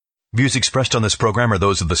Views expressed on this program are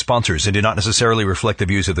those of the sponsors and do not necessarily reflect the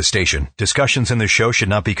views of the station. Discussions in this show should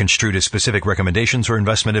not be construed as specific recommendations or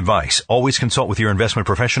investment advice. Always consult with your investment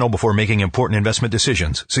professional before making important investment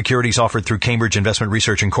decisions. Securities offered through Cambridge Investment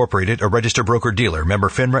Research Incorporated, a registered broker-dealer, member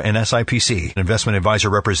FINRA and SIPC. Investment advisor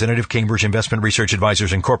representative, Cambridge Investment Research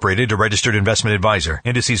Advisors Incorporated, a registered investment advisor.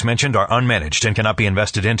 Indices mentioned are unmanaged and cannot be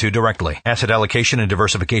invested into directly. Asset allocation and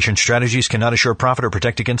diversification strategies cannot assure profit or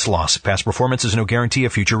protect against loss. Past performance is no guarantee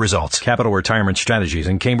of future results. Capital Retirement Strategies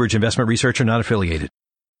and Cambridge Investment Research are not affiliated.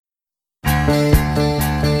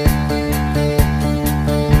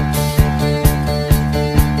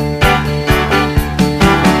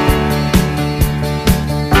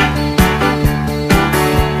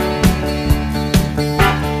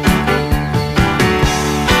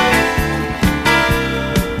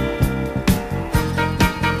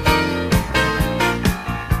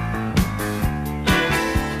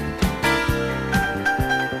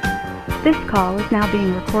 This call is now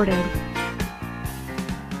being recorded.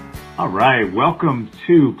 All right, welcome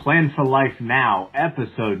to Plan for Life Now,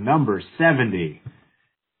 episode number 70.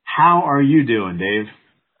 How are you doing, Dave?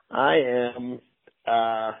 I am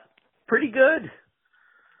pretty good.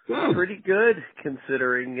 Good. Pretty good,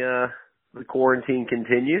 considering the quarantine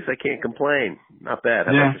continues. I can't complain. Not bad.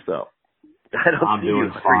 How about yourself? I'm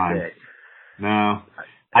doing fine. Day. No.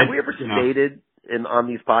 Have we ever stated on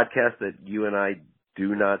these podcasts that you and I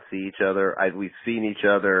do not see each other? We've seen each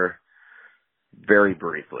other very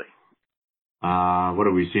briefly. What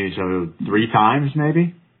have we seen each other 3 times,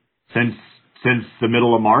 maybe? Since the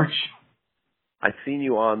middle of March? I've seen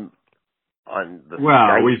you on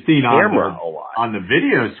the we've seen camera a lot. On the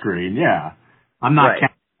video screen, yeah. I'm not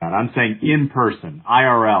counting that. I'm saying in person,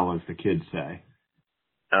 IRL, as the kids say.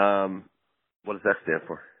 What does that stand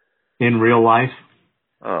for? In real life.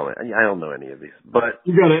 Oh, I don't know any of these, but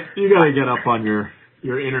you gotta get up on your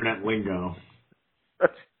internet lingo.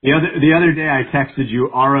 The other day I texted you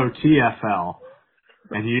ROTFL,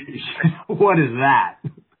 and you what is that?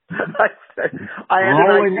 I had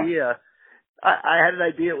an idea. I had an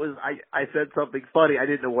idea. It was I said something funny. I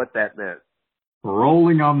didn't know what that meant.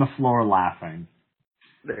 Rolling on the floor laughing.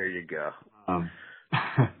 There you go.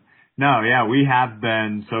 No, yeah, we have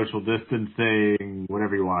been social distancing,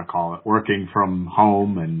 whatever you want to call it, working from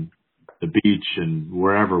home and the beach and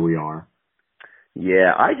wherever we are.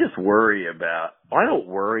 Yeah, I just worry about, I don't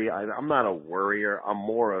worry, I'm not a worrier, I'm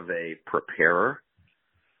more of a preparer,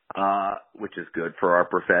 which is good for our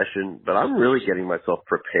profession, but I'm really getting myself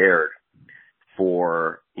prepared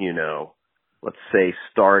for, let's say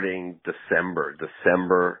starting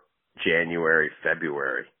December, January,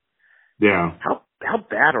 February. Yeah. How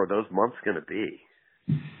bad are those months going to be?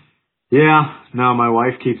 Yeah, no, my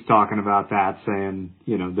wife keeps talking about that, saying,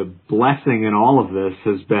 the blessing in all of this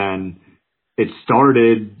has been, it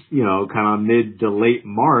started, kind of mid to late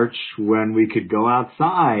March when we could go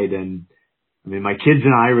outside. And I mean, my kids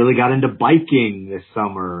and I really got into biking this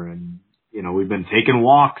summer, and, we've been taking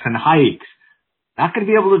walks and hikes. Not going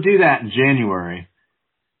to be able to do that in January.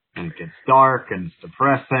 And it gets dark and it's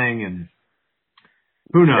depressing, and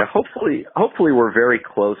who knows? Yeah, hopefully we're very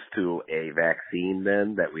close to a vaccine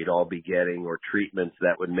then that we'd all be getting, or treatments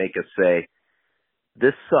that would make us say,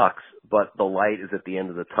 this sucks, but the light is at the end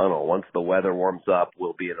of the tunnel. Once the weather warms up,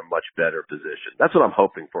 we'll be in a much better position. That's what I'm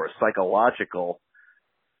hoping for, a psychological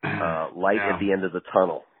light at the end of the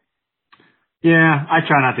tunnel. Yeah, I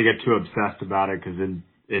try not to get too obsessed about it, because in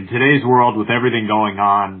today's world with everything going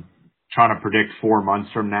on, trying to predict 4 months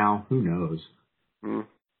from now, who knows?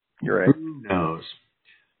 You're right. Who knows?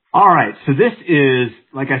 All right, so this is,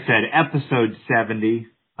 like I said, episode 70.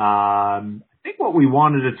 I think what we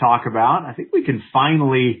wanted to talk about, I think we can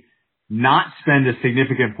finally not spend a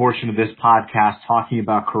significant portion of this podcast talking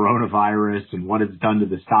about coronavirus and what it's done to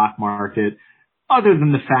the stock market, other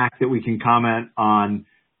than the fact that we can comment on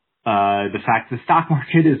the fact the stock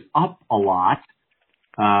market is up a lot.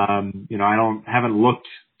 I haven't looked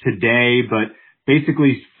today, but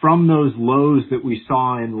basically from those lows that we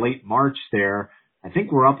saw in late March there, I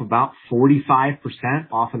think we're up about 45%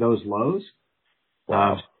 off of those lows.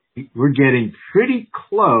 Wow. We're getting pretty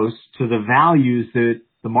close to the values that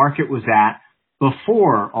the market was at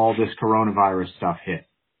before all this coronavirus stuff hit.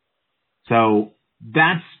 So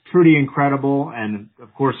that's pretty incredible. And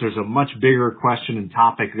of course, there's a much bigger question and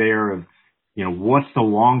topic there of, what's the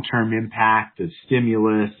long-term impact of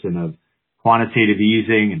stimulus and of quantitative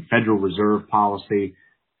easing and Federal Reserve policy.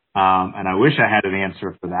 And I wish I had an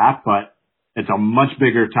answer for that, but it's a much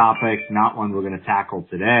bigger topic, not one we're going to tackle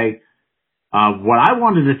today. What I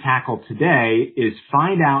wanted to tackle today is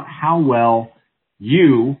find out how well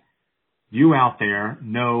you out there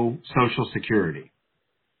know Social Security.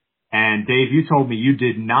 And Dave, you told me you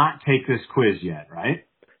did not take this quiz yet, right?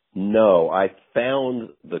 No, I found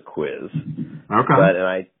the quiz. Okay. But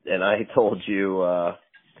and I told you,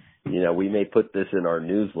 we may put this in our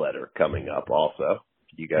newsletter coming up also.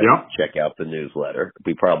 You guys check out the newsletter.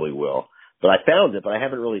 We probably will. But I found it, but I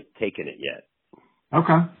haven't really taken it yet.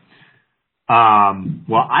 Okay.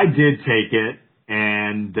 Well, I did take it,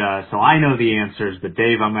 and so I know the answers. But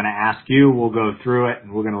Dave, I'm going to ask you. We'll go through it,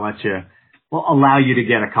 and we're going to we'll allow you to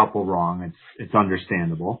get a couple wrong. It's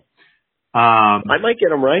understandable. I might get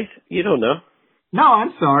them right. You don't know. No,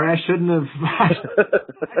 I'm sorry. I shouldn't have. I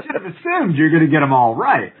should have assumed you're going to get them all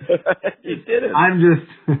right. You didn't. I'm just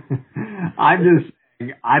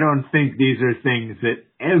saying, I don't think these are things that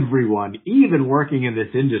everyone, even working in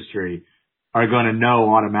this industry, are going to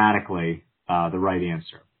know automatically the right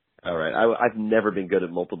answer. All right. I've never been good at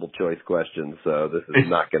multiple choice questions, so this is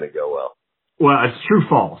not going to go well. Well, it's true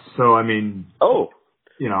false. So, I mean,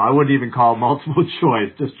 I wouldn't even call it multiple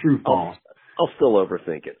choice, just true false. I'll still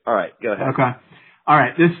overthink it. All right, go ahead. Okay. All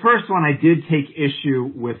right. This first one, I did take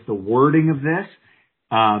issue with the wording of this.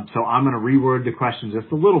 So I'm going to reword the question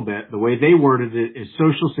just a little bit. The way they worded it is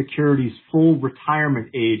Social Security's full retirement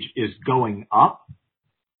age is going up.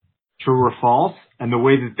 True or false? And the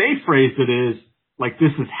way that they phrased it is like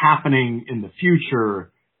this is happening in the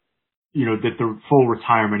future, that the full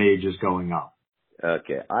retirement age is going up.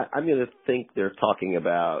 Okay. I'm going to think they're talking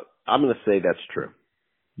about, I'm going to say that's true.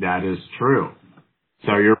 That is true.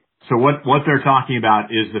 So what they're talking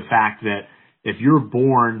about is the fact that if you're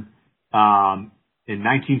born in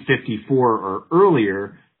 1954 or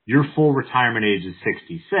earlier, your full retirement age is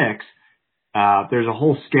 66. There's a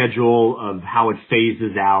whole schedule of how it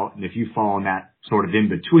phases out, and if you fall in that sort of in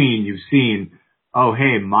between, you've seen, oh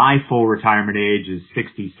hey, my full retirement age is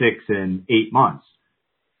 66 in 8 months.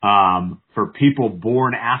 For people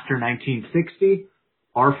born after 1960,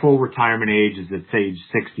 our full retirement age is at age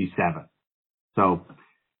 67. So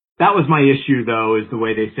that was my issue, though, is the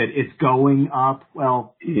way they said it's going up.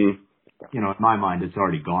 Well, in my mind, it's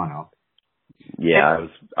already gone up. Yeah,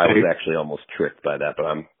 I was actually almost tricked by that, but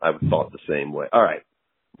I thought the same way. All right,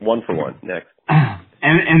 1 for 1. Next.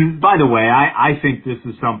 And by the way, I think this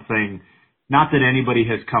is something, not that anybody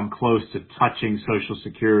has come close to touching Social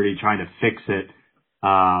Security, trying to fix it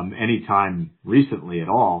anytime recently at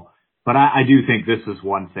all. But I do think this is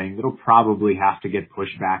one thing that'll probably have to get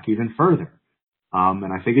pushed back even further.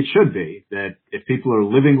 And I think it should be that if people are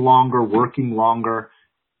living longer, working longer,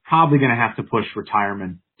 probably going to have to push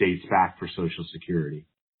retirement dates back for Social Security.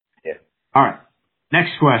 Yeah. All right.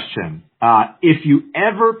 Next question. If you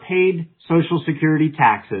ever paid Social Security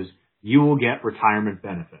taxes, you will get retirement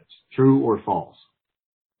benefits. True or false?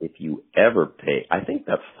 If you ever pay, I think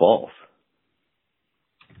that's false.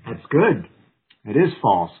 That's good. It is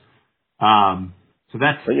false. So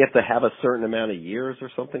you have to have a certain amount of years or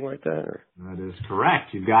something like that? Or? That is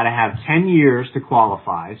correct. You've got to have 10 years to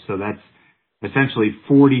qualify. So that's essentially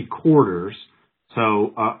 40 quarters.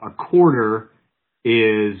 So a quarter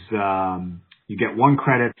is, you get 1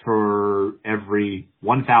 credit for every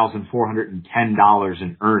 $1,410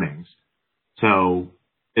 in earnings. So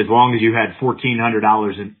as long as you had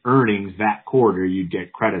 $1,400 in earnings that quarter, you'd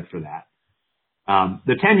get credit for that.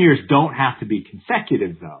 The 10 years don't have to be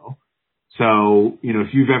consecutive though. So,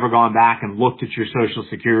 if you've ever gone back and looked at your Social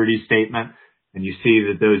Security statement and you see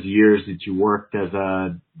that those years that you worked as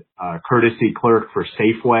a courtesy clerk for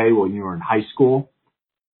Safeway when you were in high school,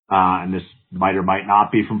 and this might or might not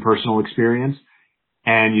be from personal experience,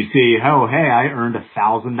 and you see, oh, hey, I earned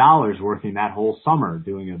 $1,000 working that whole summer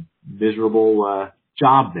doing a miserable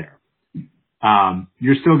job there.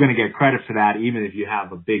 You're still going to get credit for that even if you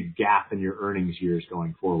have a big gap in your earnings years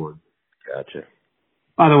going forward. Gotcha.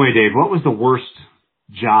 By the way, Dave, what was the worst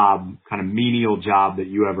job, kind of menial job that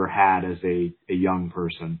you ever had as a young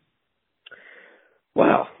person?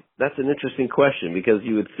 Wow, that's an interesting question because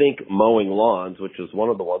you would think mowing lawns, which was one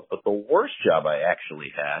of the ones, but the worst job I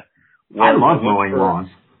actually had was I love mowing lawns.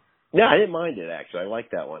 No, I didn't mind it actually. I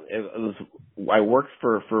like that one. I worked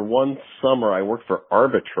for one summer. I worked for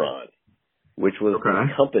Arbitron, which was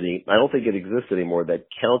a company. I don't think it exists anymore. That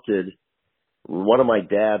counted. One of my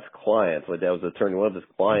dad's clients, my dad was an attorney, one of his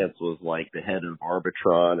clients was like the head of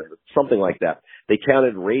Arbitron or something like that. They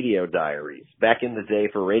counted radio diaries. Back in the day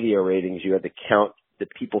for radio ratings, you had to count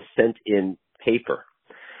that people sent in paper.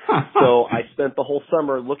 So I spent the whole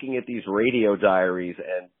summer looking at these radio diaries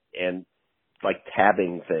and like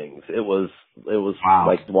tabbing things. It was wow.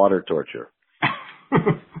 Like water torture.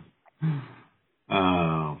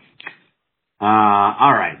 Oh.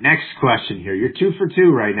 All right. Next question here. You're 2 for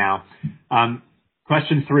 2 right now.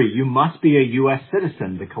 Question 3. You must be a U.S.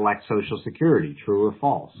 citizen to collect Social Security. True or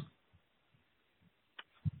false?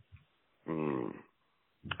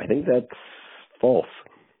 I think that's false.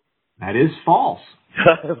 That is false.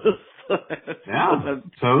 Yeah.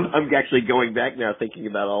 So I'm actually going back now thinking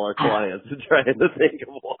about all our clients and trying to think of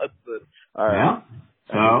ones that, all right. Yeah.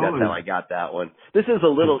 So I think that's how I got that one. This is a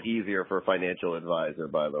little easier for a financial advisor,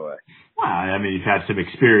 by the way. Well, I mean, you've had some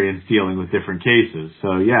experience dealing with different cases.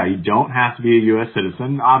 So yeah, you don't have to be a U.S.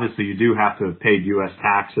 citizen. Obviously, you do have to have paid U.S.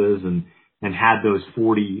 taxes and had those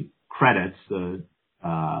 40 credits, 40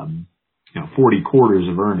 quarters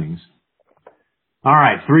of earnings. All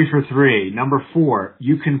right, 3 for 3. Number 4,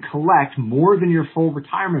 you can collect more than your full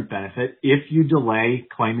retirement benefit if you delay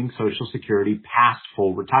claiming Social Security past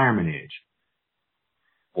full retirement age.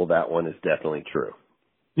 Well, that one is definitely true.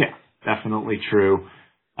 Yeah, definitely true.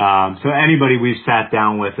 So anybody we've sat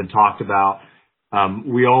down with and talked about,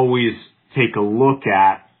 we always take a look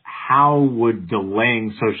at how would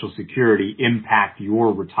delaying Social Security impact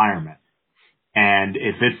your retirement. And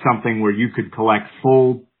if it's something where you could collect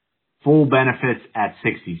full benefits at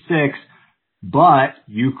 66, but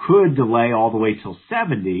you could delay all the way till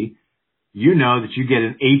 70, you know that you get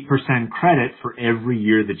an 8% credit for every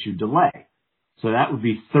year that you delay. So that would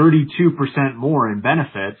be 32% more in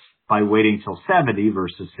benefits by waiting till 70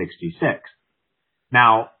 versus 66.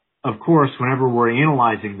 Now, of course, whenever we're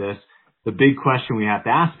analyzing this, the big question we have to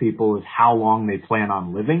ask people is how long they plan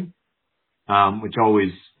on living, which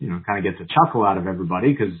always, kind of gets a chuckle out of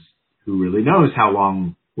everybody because who really knows how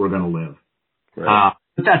long we're going to live. Right.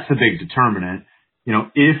 But that's the big determinant.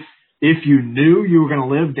 If you knew you were going to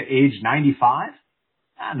live to age 95,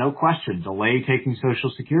 no question, delay taking Social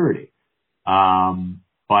Security.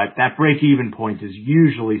 But that break-even point is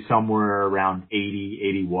usually somewhere around 80,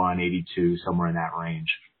 81, 82, somewhere in that range.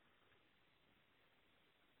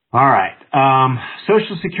 All right.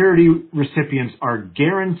 Social Security recipients are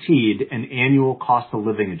guaranteed an annual cost of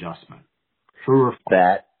living adjustment. True or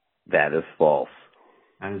false? That is false.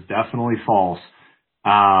 That is definitely false.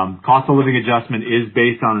 Cost of living adjustment is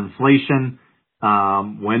based on inflation.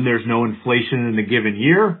 When there's no inflation in a given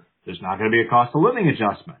year, there's not going to be a cost of living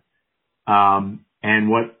adjustment. And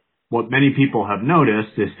what many people have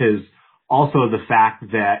noticed is also the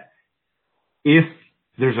fact that if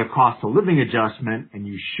there's a cost of living adjustment and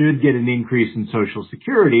you should get an increase in Social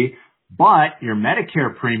Security, but your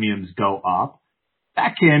Medicare premiums go up,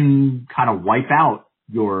 that can kind of wipe out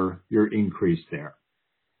your increase there.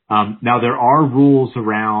 Now there are rules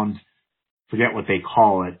around, forget what they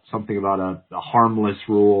call it, something about a harmless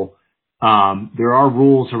rule. There are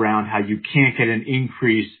rules around how you can't get an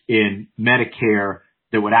increase in Medicare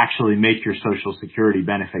that would actually make your Social Security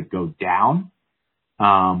benefit go down.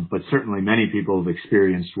 But certainly many people have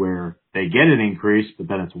experienced where they get an increase, but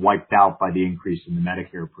then it's wiped out by the increase in the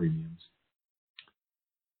Medicare premiums.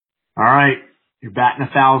 All right. You're batting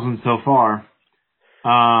 1,000 so far.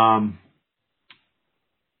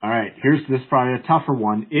 All right. Here's this probably a tougher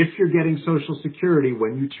one. If you're getting Social Security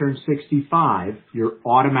when you turn 65, you're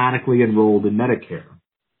automatically enrolled in Medicare.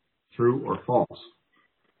 True or false?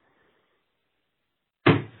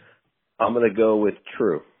 I'm going to go with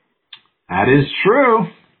true. That is true.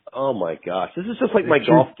 Oh my gosh. This is just like my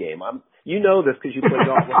golf game. You know this because you play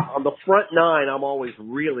golf. On the front 9, I'm always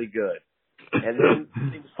really good. And then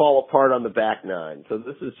things fall apart on the back 9. So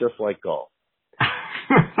this is just like golf.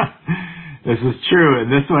 This is true,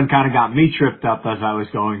 and this one kind of got me tripped up as I was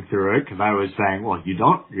going through it because I was saying, well,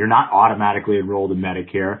 you're not automatically enrolled in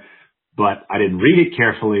Medicare, but I didn't read it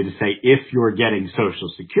carefully to say if you're getting Social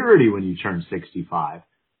Security when you turn 65.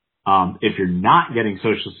 If you're not getting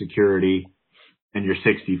Social Security and you're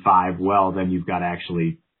 65, well, then you've got to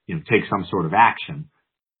actually, take some sort of action.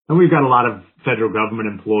 And we've got a lot of federal government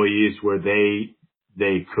employees where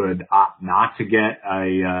they could opt not to get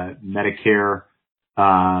a Medicare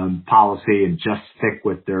policy and just stick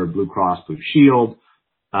with their Blue Cross Blue Shield.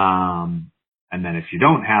 And then if you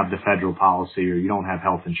don't have the federal policy or you don't have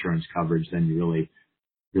health insurance coverage, then you really,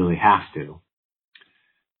 really have to.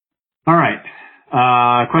 All right.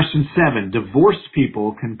 Question 7. Divorced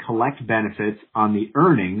people can collect benefits on the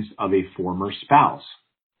earnings of a former spouse.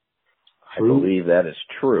 True? I believe that is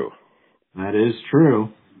true. That is true.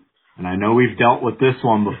 And I know we've dealt with this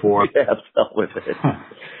one before. We have dealt with it.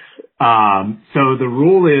 So the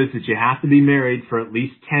rule is that you have to be married for at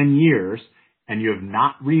least 10 years and you have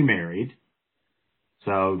not remarried.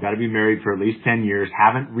 So got to be married for at least 10 years,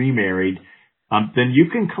 haven't remarried. Then you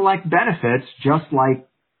can collect benefits just like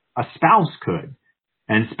a spouse could.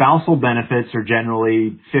 And spousal benefits are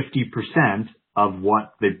generally 50% of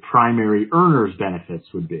what the primary earner's benefits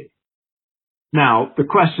would be. Now, the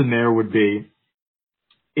question there would be,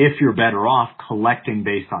 if you're better off collecting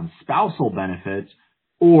based on spousal benefits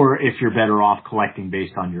or if you're better off collecting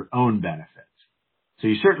based on your own benefits. So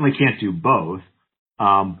you certainly can't do both.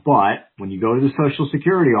 But when you go to the Social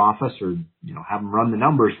Security office or, have them run the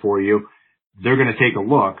numbers for you, they're going to take a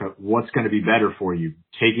look at what's going to be better for you,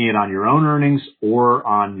 taking it on your own earnings or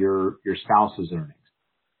on your spouse's earnings.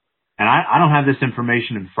 And I don't have this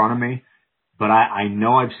information in front of me, but I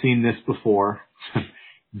know I've seen this before,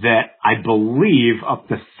 that I believe up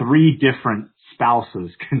to 3 different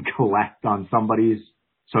spouses can collect on somebody's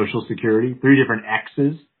Social Security, 3 different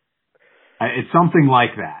X's. It's something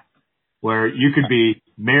like that, where you could be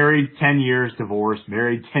married 10 years, divorced,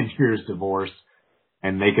 married 10 years, divorced,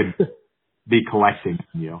 and they could be collecting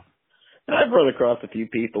on you. I've run across a few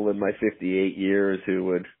people in my 58 years who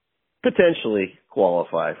would potentially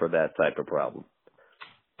qualify for that type of problem.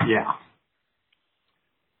 Yeah.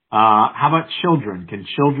 How about children? Can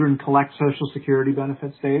children collect Social Security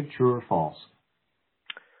benefits, Dave? True or false?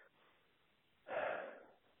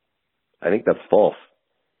 I think that's false.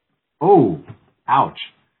 Oh, ouch.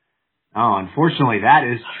 Oh, unfortunately, that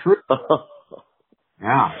is true.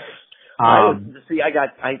 Yeah. I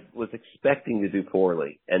was expecting to do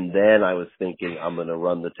poorly, and then I was thinking I'm going to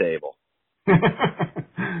run the table.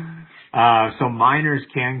 So minors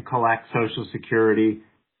can collect Social Security.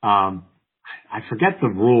 I forget the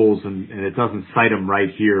rules, and it doesn't cite them right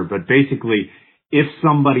here, but basically, if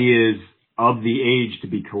somebody is of the age to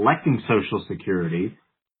be collecting Social Security,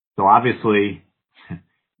 so obviously,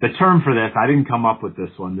 the term for this, I didn't come up with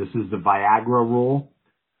this one. This is the Viagra rule.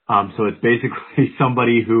 So it's basically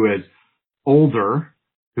somebody who is older,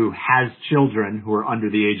 who has children who are under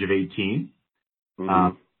the age of 18.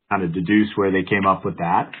 Kind of deduce where they came up with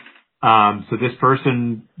that. So this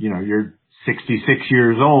person, you're 66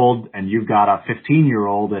 years old and you've got a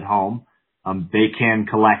 15-year-old at home. They can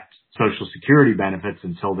collect Social Security benefits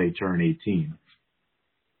until they turn 18.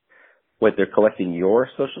 Wait, they're collecting your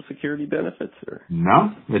Social Security benefits? Or?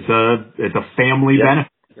 No, it's a family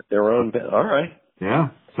benefit. Get their own all right. Yeah.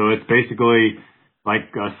 So it's basically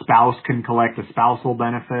like a spouse can collect a spousal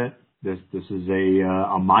benefit. This is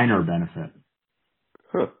a minor benefit.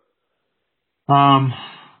 Huh.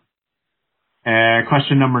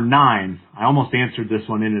 Question number 9. I almost answered this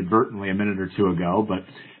one inadvertently a minute or two ago, but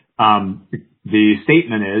the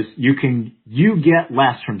statement is you get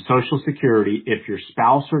less from Social Security if your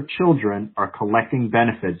spouse or children are collecting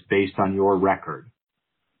benefits based on your record.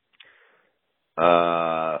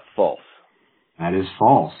 False. That is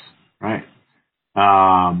false. Right.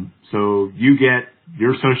 So you get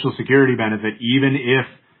your Social Security benefit even if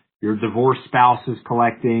your divorced spouse is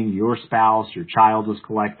collecting, your spouse, your child is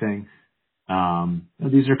collecting.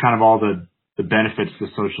 These are kind of all the benefits to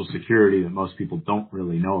Social Security that most people don't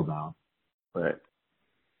really know about. Right.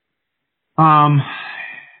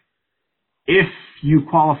 If you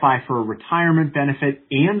qualify for a retirement benefit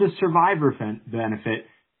and a survivor benefit,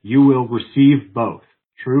 you will receive both.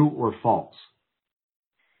 True or false?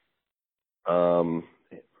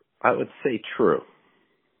 I would say true.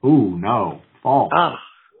 Ooh, no, false.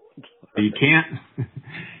 You can't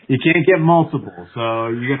get multiple, so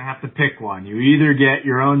you're gonna have to pick one. You either get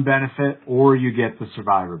your own benefit or you get the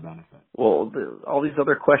survivor benefit. Well, all these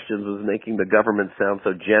other questions was making the government sound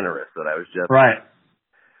so generous that I was just right.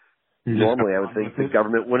 Normally, I would think the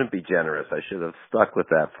government wouldn't be generous. I should have stuck with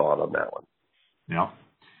that thought on that one. Yeah.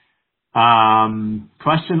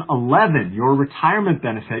 Question 11. Your retirement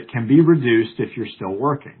benefit can be reduced if you're still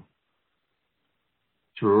working.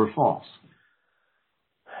 True or false?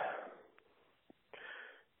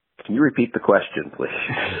 Can you repeat the question, please?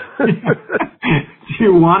 Do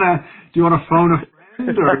you want to phone a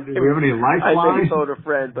friend, or do we have any lifelines? I may phone a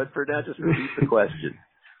friend, but for now, just repeat the question.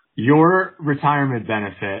 Your retirement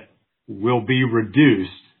benefit will be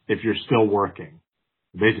reduced if you're still working.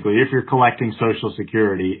 Basically, if you're collecting Social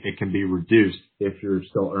Security, it can be reduced if you're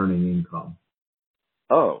still earning income.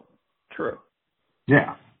 Oh, true.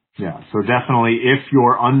 Yeah. So definitely, if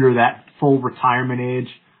you're under that full retirement age,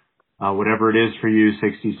 whatever it is for you,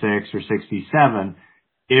 66 or 67,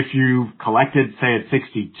 if you collected, say, at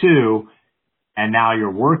 62, and now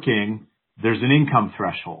you're working, there's an income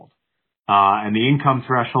threshold. And the income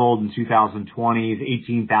threshold in 2020 is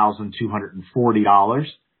 $18,240.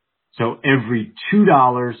 So every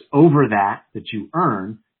 $2 over that you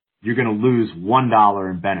earn, you're going to lose $1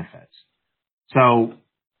 in benefits. So,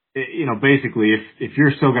 basically, if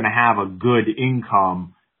you're still going to have a good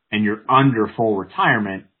income and you're under full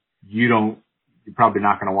retirement, you're probably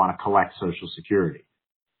not going to want to collect Social Security.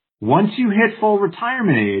 Once you hit full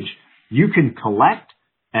retirement age, you can collect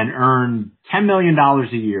and earn $10 million a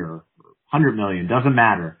year, $100 million, doesn't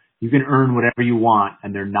matter. You can earn whatever you want,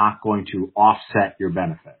 and they're not going to offset your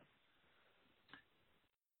benefit.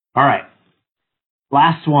 All right.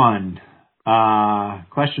 Last one.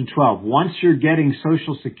 Question 12. Once you're getting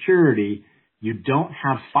Social Security, you don't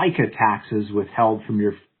have FICA taxes withheld from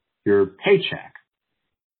your paycheck.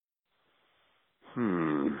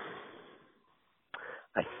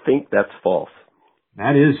 I think that's false.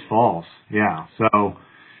 That is false. Yeah. So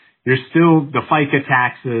you're still, the FICA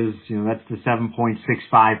taxes, that's the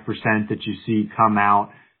 7.65% that you see come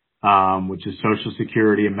out, which is Social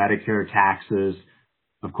Security and Medicare taxes.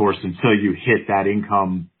 Of course, until you hit that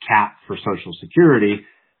income cap for Social Security,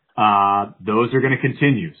 those are going to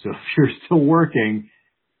continue. So if you're still working,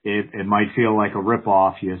 it might feel like a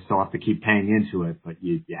ripoff. You still have to keep paying into it, but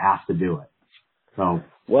you have to do it. So.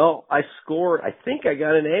 Well, I think I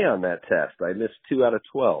got an A on that test. I missed 2 out of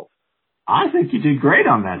 12. I think you did great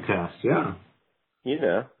on that test. Yeah.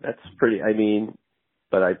 That's pretty,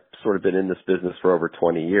 but I've sort of been in this business for over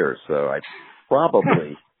 20 years, so I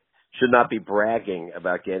probably should not be bragging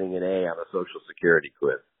about getting an A on a Social Security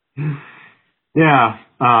quiz. Yeah.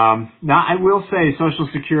 Now I will say Social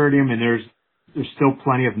Security, there's still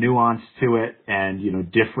plenty of nuance to it and,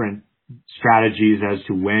 different strategies as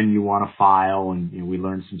to when you want to file. And, we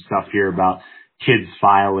learned some stuff here about kids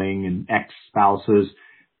filing and ex-spouses,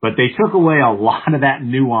 but they took away a lot of that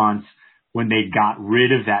nuance when they got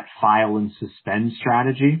rid of that file and suspend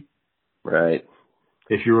strategy. Right.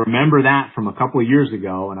 If you remember that from a couple of years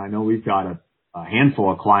ago, and I know we've got a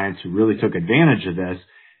handful of clients who really took advantage of this,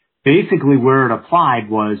 basically where it applied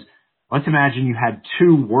was, let's imagine you had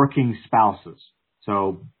 2 working spouses.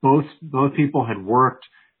 So both people had worked,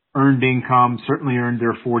 earned income, certainly earned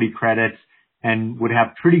their 40 credits, and would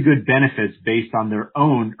have pretty good benefits based on their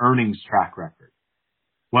own earnings track record.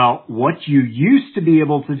 Well, what you used to be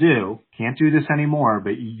able to do, can't do this anymore,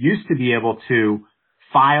 but you used to be able to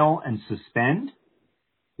file and suspend,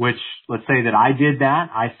 which let's say that I did that,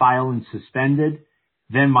 I file and suspended,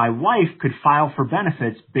 then my wife could file for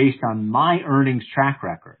benefits based on my earnings track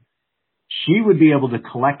record. She would be able to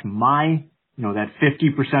collect my, that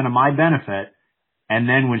 50% of my benefit. And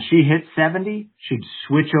then when she hit 70, she'd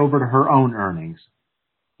switch over to her own earnings,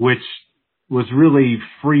 which was really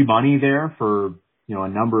free money there for, a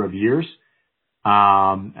number of years.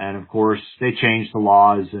 And of course they changed the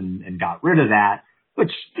laws and got rid of that,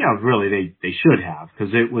 which, really they should have,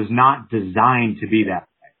 because it was not designed to be that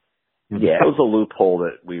way. Yeah, it was a loophole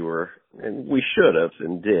that we should have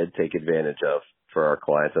and did take advantage of for our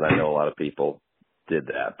clients. And I know a lot of people did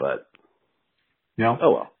that, but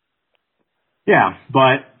oh well. Yeah,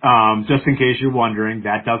 but just in case you're wondering,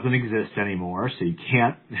 that doesn't exist anymore, so you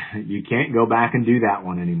can't go back and do that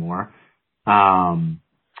one anymore.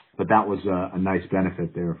 But that was a nice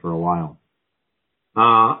benefit there for a while.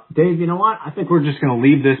 Dave, you know what? I think we're just going to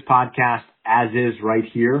leave this podcast as is right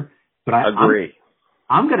here. But I agree.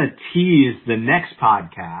 I'm going to tease the next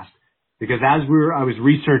podcast because I was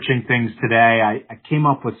researching things today, I came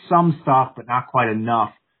up with some stuff, but not quite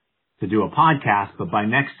enough to do a podcast. But by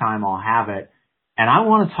next time I'll have it. And I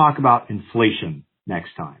want to talk about inflation next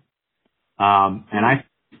time.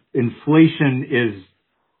 Inflation is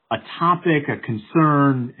a topic, a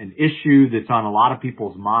concern, an issue that's on a lot of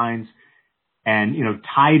people's minds. And,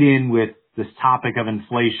 tied in with this topic of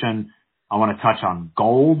inflation, I want to touch on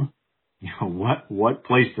gold. What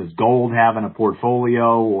place does gold have in a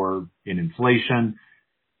portfolio or in inflation?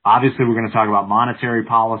 Obviously, we're going to talk about monetary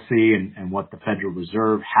policy and what the Federal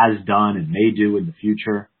Reserve has done and may do in the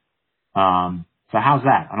future. So how's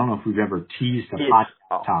that? I don't know if we've ever teased a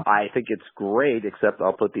podcast topic. I think it's great, except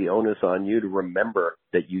I'll put the onus on you to remember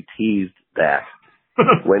that you teased that.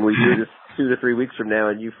 When we do this 2 to 3 weeks from now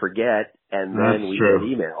and you forget, and then we get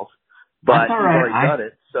emails. But you've already done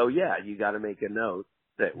it. So, yeah, you got to make a note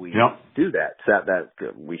that we do that. So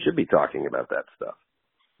that we should be talking about that stuff.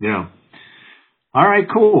 Yeah. All right,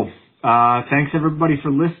 cool. Thanks everybody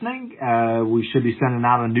for listening. We should be sending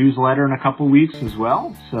out a newsletter in a couple weeks as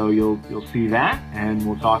well. So you'll see that, and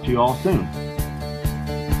we'll talk to you all soon.